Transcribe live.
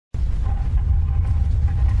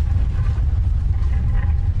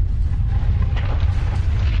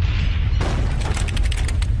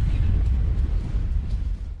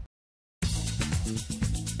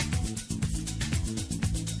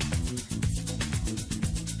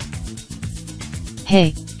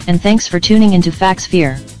Hey, and thanks for tuning into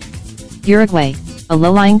Factsphere. Uruguay, a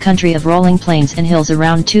low-lying country of rolling plains and hills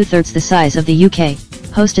around two-thirds the size of the UK,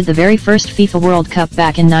 hosted the very first FIFA World Cup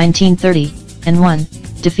back in 1930, and won,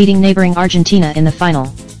 defeating neighbouring Argentina in the final.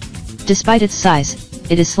 Despite its size,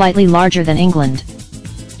 it is slightly larger than England.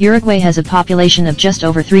 Uruguay has a population of just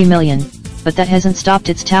over 3 million, but that hasn't stopped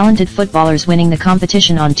its talented footballers winning the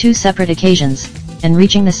competition on 2 separate occasions, and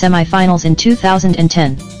reaching the semi-finals in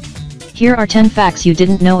 2010. Here are 10 facts you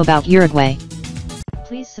didn't know about Uruguay.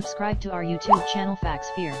 Please subscribe to our YouTube channel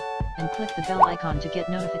Factsphere, and click the bell icon to get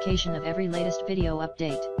notification of every latest video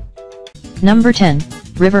update. Number 10,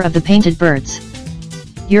 River of the Painted Birds.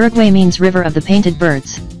 Uruguay means River of the Painted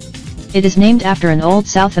Birds. It is named after an old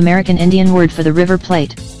South American Indian word for the River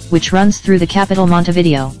Plate, which runs through the capital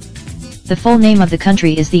Montevideo. The full name of the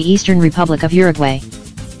country is the Eastern Republic of Uruguay.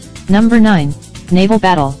 Number 9, Naval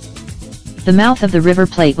Battle. The mouth of the River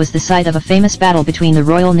Plate was the site of a famous battle between the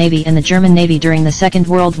Royal Navy and the German Navy during the Second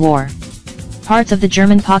World War. Parts of the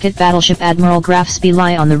German pocket battleship Admiral Graf Spee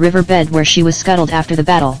lie on the river bed where she was scuttled after the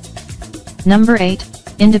battle. Number 8,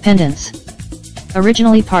 Independence.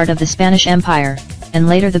 Originally part of the Spanish Empire, and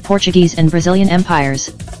later the Portuguese and Brazilian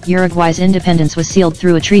empires, Uruguay's independence was sealed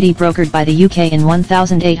through a treaty brokered by the UK in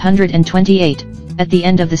 1828, at the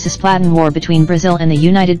end of the Cisplatin War between Brazil and the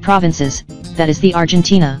United Provinces, that is the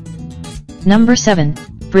Argentina. Number 7,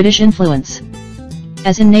 British influence.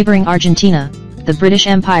 As in neighbouring Argentina, the British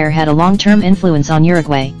Empire had a long-term influence on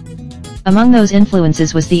Uruguay. Among those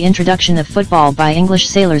influences was the introduction of football by English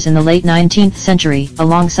sailors in the late 19th century,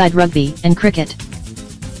 alongside rugby and cricket.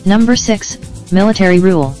 Number 6, military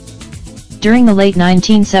rule. During the late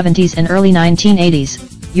 1970s and early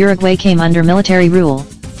 1980s, Uruguay came under military rule,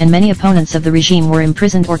 and many opponents of the regime were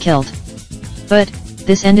imprisoned or killed. But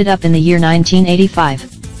this ended up in the year 1985.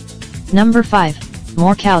 Number 5,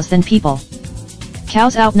 more cows than people.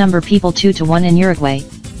 Cows outnumber people 2 to 1 in Uruguay,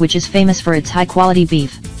 which is famous for its high-quality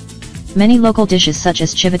beef. Many local dishes such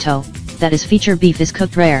as chivito, that is feature beef, is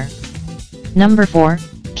cooked rare. Number 4,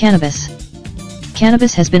 cannabis.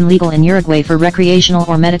 Cannabis has been legal in Uruguay for recreational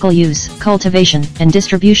or medical use, cultivation, and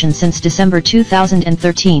distribution since December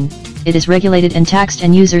 2013. It is regulated and taxed,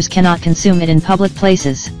 and users cannot consume it in public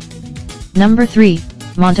places. Number 3,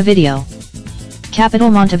 Montevideo.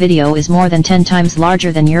 Capital Montevideo is more than 10 times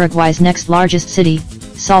larger than Uruguay's next largest city,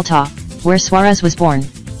 Salta, where Suarez was born.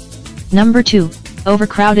 Number 2,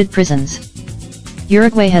 overcrowded prisons.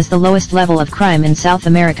 Uruguay has the lowest level of crime in South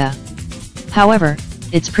America. However,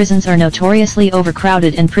 its prisons are notoriously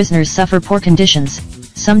overcrowded and prisoners suffer poor conditions,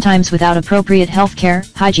 sometimes without appropriate health care,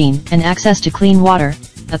 hygiene, and access to clean water,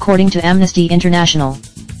 according to Amnesty International.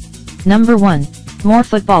 Number 1, more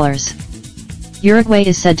footballers. Uruguay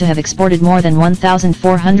is said to have exported more than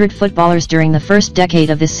 1,400 footballers during the first decade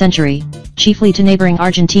of this century, chiefly to neighbouring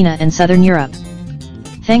Argentina and Southern Europe.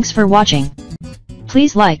 Thanks for watching.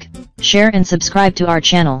 Please like, share and subscribe to our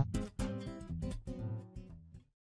channel.